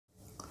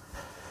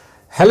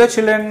Hello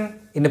children,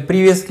 in the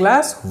previous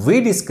class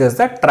we discussed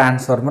the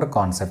transformer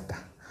concept.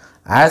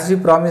 As we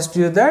promised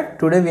you that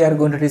today we are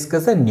going to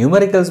discuss the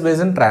numericals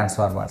based on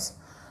transformers.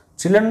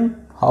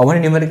 Children, how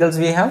many numericals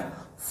we have?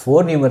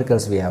 4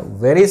 numericals we have.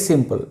 Very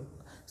simple.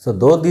 So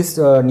though these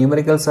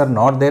numericals are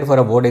not there for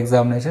a board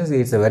examinations,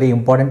 it's very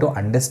important to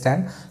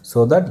understand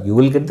so that you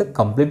will get the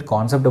complete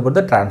concept about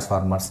the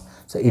transformers.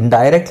 So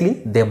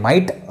indirectly they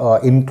might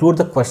include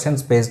the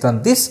questions based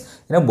on this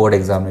in a board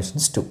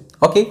examinations too.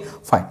 Okay,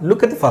 fine.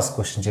 Look at the first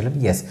question, children.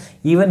 Yes,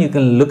 even you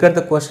can look at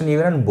the question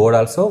even on board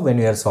also when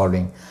you are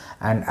solving.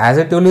 And as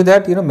I told you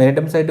that, many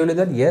times I told you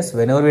that yes,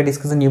 whenever we are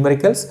discussing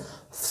numericals,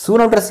 soon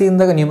after seeing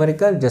the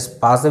numerical, just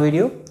pause the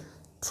video,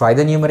 try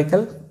the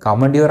numerical,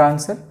 comment your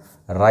answer,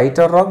 right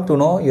or wrong. To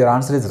know your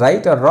answer is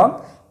right or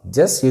wrong,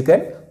 just you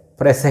can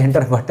press the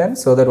enter button,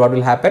 so that what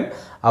will happen,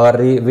 our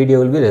video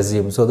will be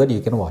resumed so that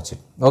you can watch it.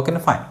 Okay,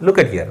 fine. Look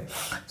at here.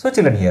 So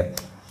children, here.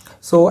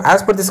 So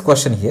as per this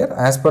question here,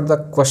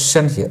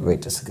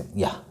 wait a second.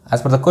 Yeah,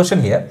 as per the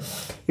question here,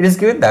 it is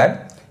given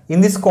that in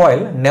this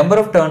coil, number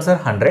of turns are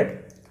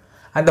 100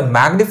 and the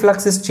magnetic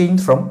flux is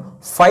changed from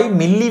 5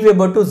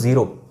 milliweber to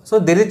 0. So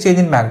there is a change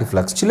in magnetic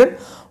flux. Children,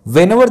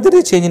 whenever there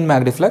is a change in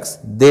magnetic flux,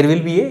 there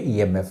will be a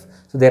EMF.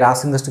 So they are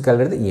asking us to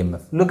calculate the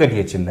EMF. Look at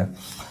here, children.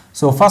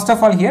 So first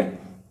of all here,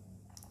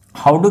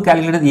 how to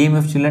calculate the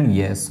EMF, children?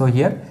 Yes. So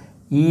here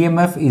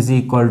EMF is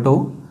equal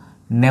to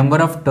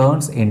number of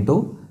turns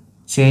into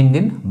change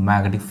in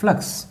magnetic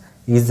flux.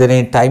 Is there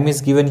any time is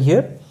given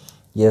here?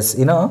 Yes,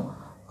 5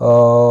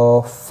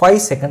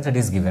 seconds it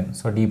is given.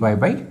 So dy by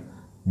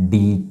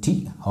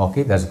dt.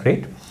 Okay, that's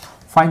great.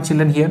 Fine,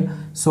 children, here.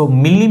 So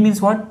milli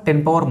means what?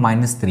 10 power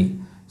minus 3.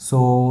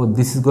 So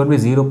this is going to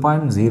be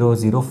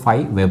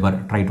 0.005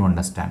 Weber. Try to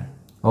understand.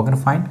 Okay,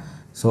 fine.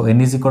 So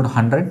n is equal to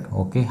 100.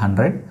 Okay,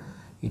 100.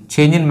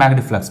 Change in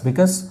magnetic flux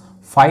because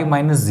 5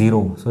 minus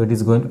 0. So it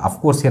is going to, of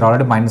course, here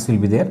already minus will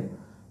be there.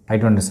 Try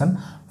to understand.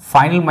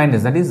 Final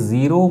minus, that is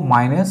 0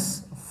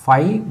 minus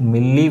 5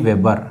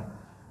 milliweber.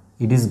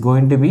 It is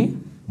going to be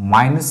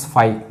minus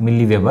 5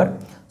 milliweber.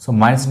 So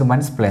minus into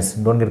minus plus.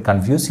 Don't get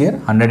confused here.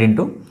 100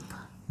 into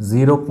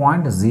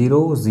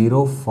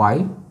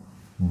 0.005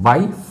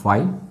 by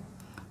 5.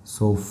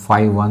 So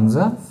 5 ones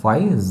are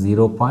 5,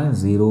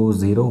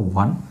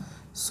 0.001.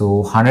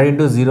 So 100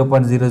 into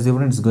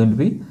 0.001 is going to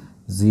be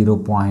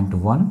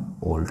 0.1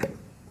 volt.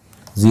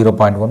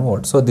 0.1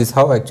 volt. So this is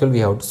how actually we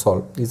have to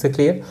solve. Is it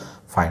clear?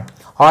 Fine.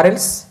 Or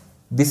else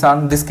this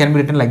can be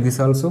written like this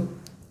also.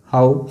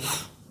 How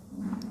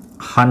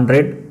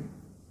 100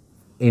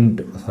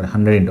 into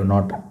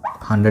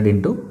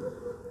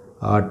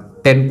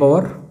 10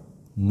 power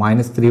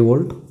minus 3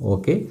 volt.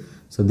 Okay.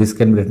 So this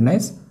can be written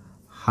as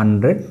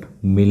 100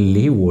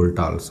 millivolt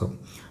also.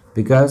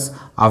 Because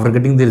after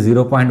getting the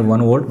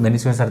 0.1 volt, many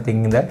students are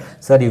thinking that,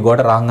 sir, you got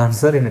a wrong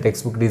answer. In a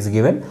textbook it is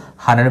given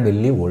 100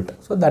 millivolt.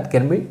 So that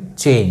can be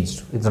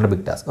changed. It's not a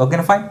big task.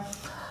 Okay, fine.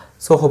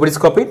 So hope it is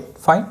copied.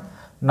 Fine.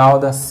 Now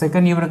the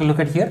second numerical, look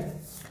at here.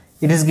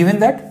 It is given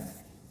that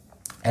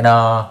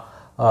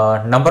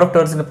number of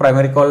turns in the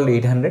primary coil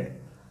 800,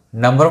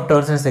 number of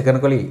turns in the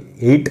second coil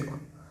 8,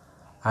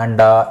 and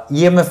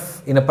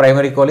EMF in a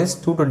primary coil is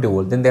 220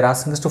 volt. Then they are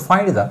asking us to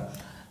find the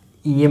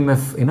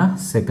EMF in a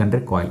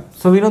secondary coil.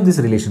 So we know this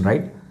relation,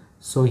 right?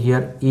 So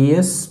here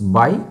ES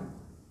by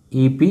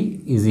EP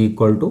is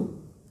equal to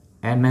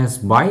NS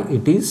by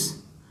it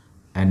is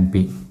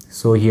NP.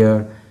 So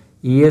here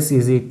ES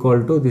is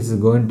equal to, this is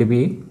going to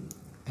be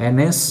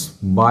NS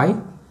by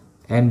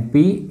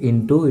NP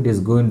into it is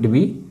going to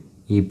be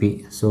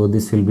EP. So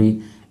this will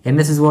be,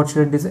 NS is what,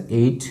 student? Is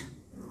 8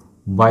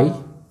 by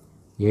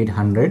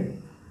 800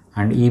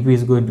 and EP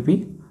is going to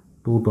be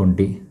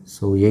 220.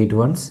 So 8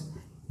 ones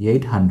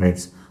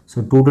 800s.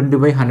 So 220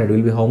 by 100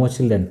 will be how much,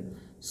 children?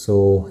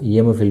 So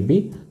EMF will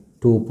be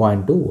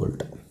 2.2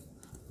 volt.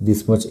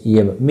 This much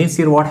EMF means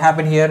here what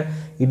happened here?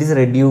 It is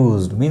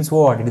reduced. Means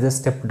what? It is a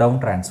step down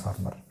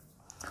transformer.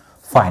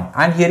 Fine.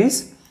 And here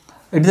is,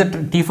 it is a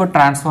T for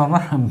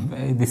transformer.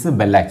 This is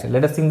bell actually.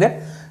 Let us think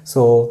that.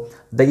 So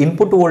the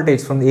input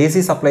voltage from the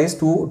AC supply is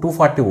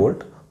 240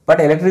 volt,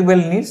 but electric bell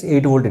needs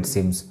 8 volt it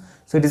seems.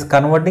 So it is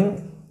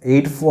converting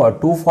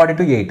 240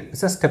 to 8.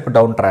 It's a step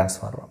down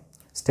transformer.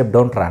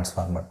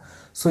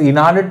 So in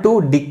order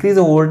to decrease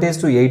the voltage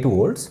to 8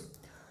 volts,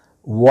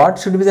 what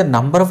should be the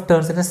number of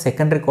turns in a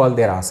secondary coil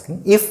they are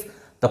asking? If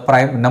the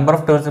number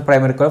of turns in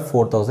primary coil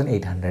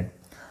 4800.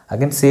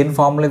 Again same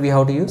formula we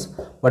have to use,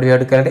 but we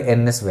have to calculate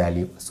NS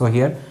value. So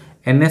here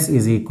NS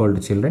is equal to,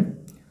 children,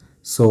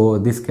 so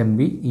this can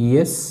be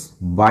ES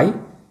by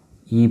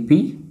EP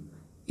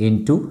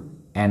into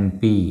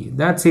NP.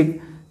 That's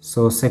it.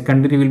 So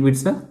secondary will be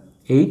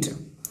 8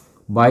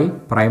 by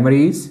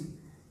primary is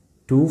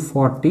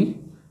 240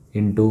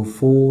 into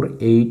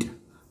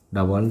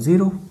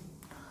 4800.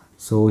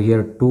 So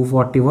here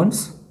 240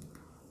 ones,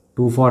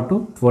 240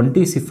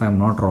 20s if I am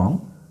not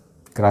wrong.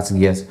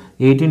 Yes,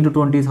 8 into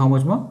 20 is how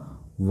much more?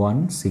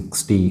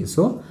 160.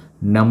 So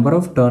number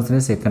of turns in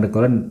a secondary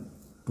coil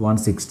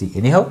 160.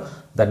 Anyhow,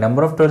 the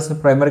number of turns in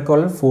primary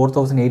coil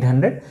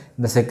 4800.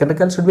 The secondary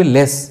coil should be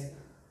less.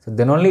 So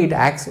then only it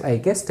acts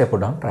like a step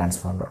down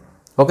transformer.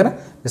 Okay, na?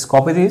 Just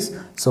copy this.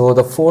 So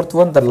the fourth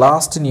one, the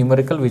last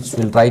numerical which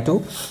we'll try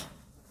to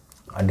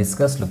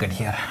discuss. Look at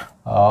here.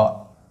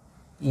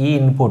 E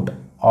input,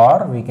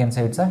 or we can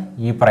say it's a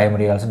E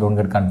primary also, don't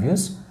get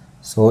confused.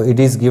 So it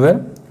is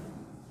given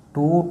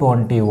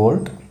 220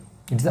 volt.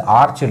 It's the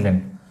R,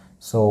 children.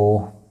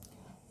 So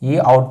E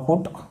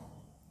output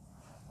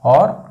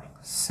or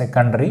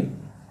secondary,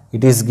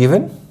 it is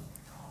given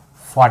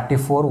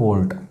 44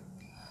 volt.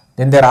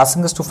 Then they are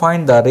asking us to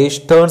find the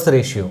turns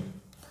ratio.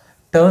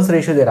 Turns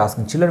ratio they are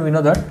asking. Children, we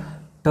know that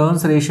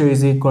turns ratio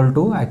is equal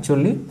to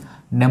actually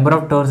number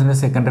of turns in a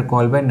secondary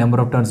coil by number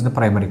of turns in a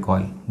primary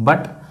coil.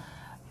 But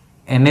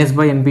Ns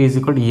by Np is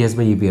equal to Es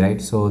by Ep,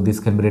 right? So this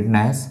can be written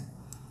as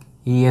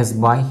Es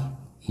by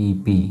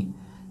Ep.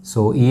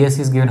 So Es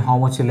is given how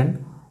much,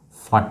 children?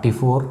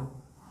 44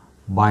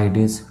 by it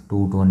is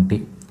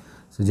 220.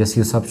 So just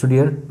you substitute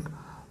here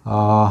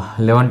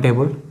 11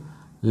 table,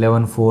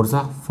 11 4s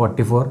are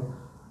 44,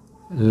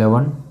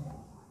 11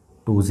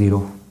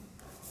 20.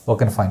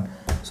 Okay, fine.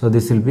 So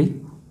this will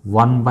be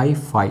 1 by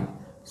 5.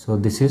 So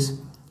this is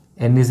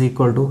N is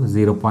equal to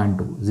 0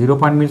 0.2. 0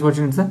 point means what?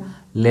 It's a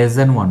less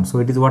than 1. So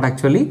it is what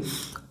actually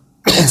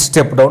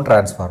step down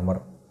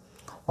transformer.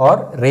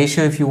 Or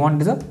ratio, if you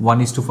want, is a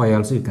 1:5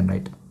 also you can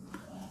write.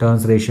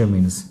 Turns ratio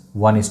means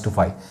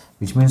 1:5,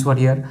 which means what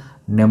here?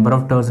 Number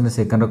of turns in a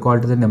secondary coil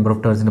to the number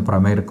of turns in a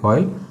primary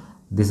coil.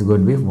 This is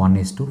going to be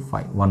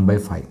 1:5, 1 by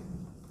 5.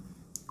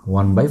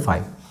 1 by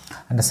 5.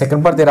 And the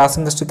second part, they are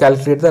asking us to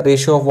calculate the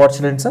ratio of what,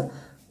 children? It's a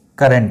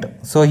current.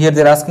 So here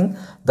they are asking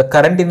the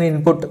current in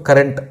input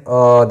current,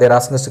 they are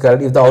asking us to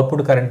calculate if the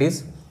output current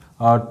is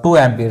 2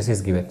 amperes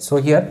is given. So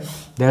here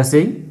they are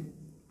saying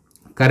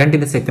current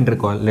in a secondary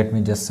coil. Let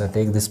me just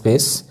take this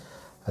space.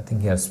 I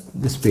think here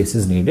this space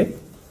is needed.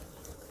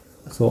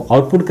 So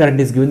output current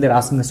is given, they are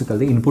asking us to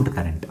calculate the input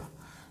current.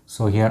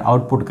 So here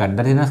output current,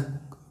 that is a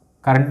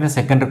current in a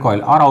secondary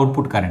coil or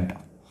output current.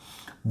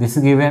 This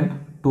is given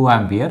 2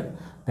 ampere.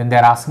 Then they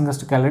are asking us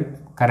to calculate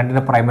current in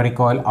a primary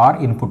coil or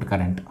input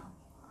current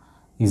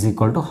is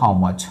equal to how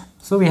much.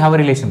 So we have a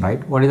relation,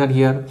 right? What is that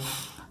here?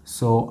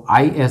 So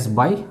Is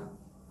by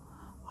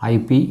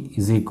Ip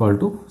is equal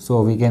to,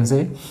 so we can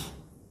say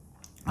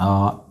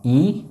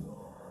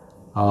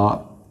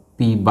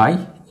P by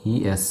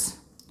Es.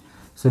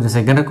 So the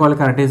secondary coil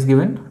current is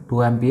given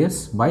 2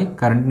 amperes by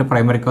current in the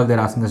primary coil they are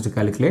asking us to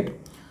calculate,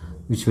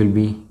 which will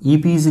be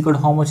Ep is equal to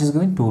how much is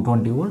given?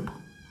 220 volt.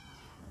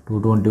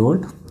 220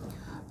 volt.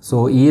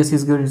 So Es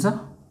is given is a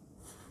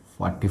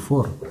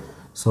 44.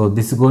 So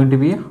this is going to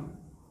be a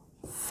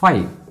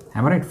 5.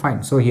 Am I right?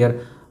 Fine. So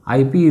here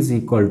Ip is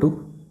equal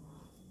to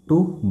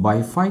 2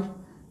 by 5.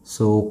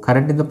 So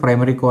current in the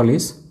primary coil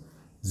is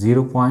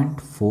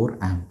 0.4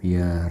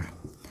 ampere.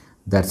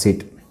 That's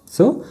it.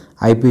 So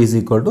Ip is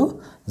equal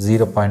to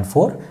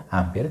 0.4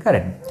 ampere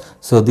current.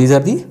 So these are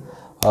the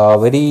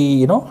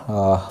very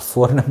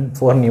four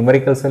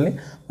numericals only,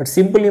 but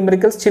simple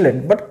numericals,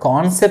 children, but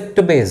concept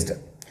based.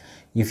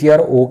 If you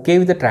are okay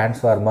with the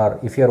transformer,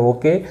 if you are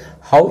okay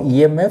how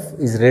EMF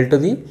is related to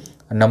the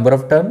number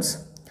of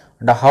turns,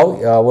 and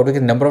how what we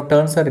can number of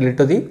turns are related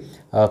to the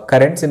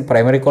currents in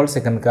primary coil,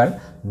 secondary coil,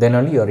 then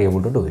only you are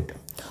able to do it.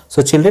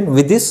 So children,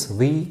 with this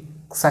we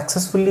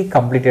successfully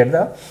completed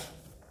the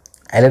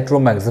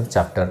electromagnetism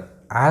chapter.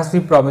 As we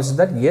promised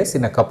that yes,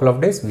 in a couple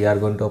of days we are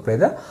going to apply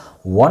the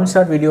one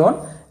shot video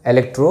on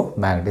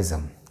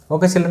electromagnetism.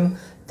 Okay children,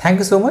 thank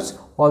you so much,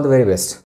 all the very best.